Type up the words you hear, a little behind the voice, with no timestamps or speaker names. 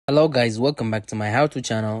Hello guys, welcome back to my how-to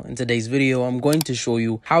channel. In today's video, I'm going to show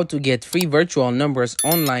you how to get free virtual numbers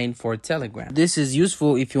online for Telegram. This is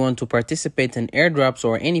useful if you want to participate in airdrops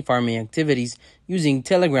or any farming activities using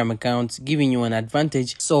Telegram accounts, giving you an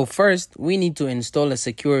advantage. So first, we need to install a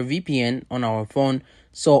secure VPN on our phone.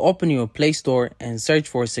 So open your Play Store and search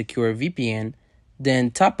for secure VPN.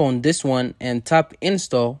 Then tap on this one and tap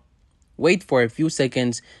install. Wait for a few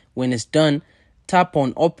seconds. When it's done, tap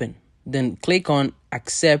on open. Then click on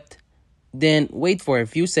accept, then wait for a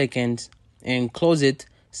few seconds and close it.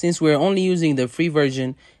 Since we're only using the free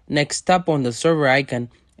version, next tap on the server icon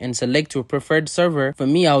and select your preferred server. For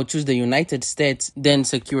me, I'll choose the United States. Then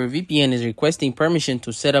Secure VPN is requesting permission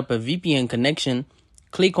to set up a VPN connection.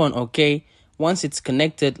 Click on OK. Once it's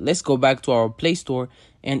connected, let's go back to our Play Store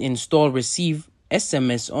and install Receive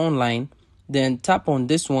SMS Online. Then tap on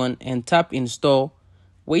this one and tap install.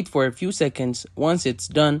 Wait for a few seconds. Once it's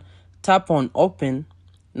done, tap on open.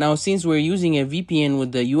 Now, since we're using a VPN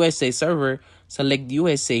with the USA server, select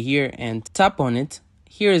USA here and tap on it.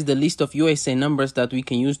 Here is the list of USA numbers that we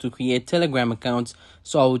can use to create Telegram accounts.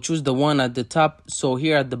 So I will choose the one at the top. So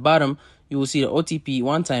here at the bottom, you will see the OTP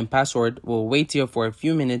one-time password. We'll wait here for a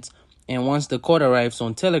few minutes. And once the code arrives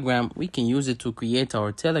on Telegram, we can use it to create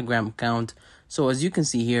our Telegram account. So as you can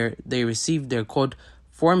see here, they received their code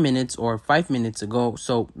 4 minutes or 5 minutes ago.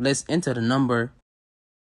 So let's enter the number.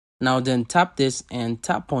 Now then tap this and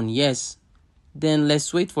tap on yes. Then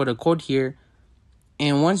let's wait for the code here.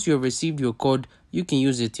 And once you have received your code, you can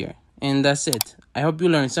use it here. And that's it. I hope you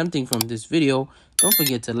learned something from this video. Don't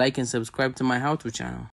forget to like and subscribe to my how-to channel.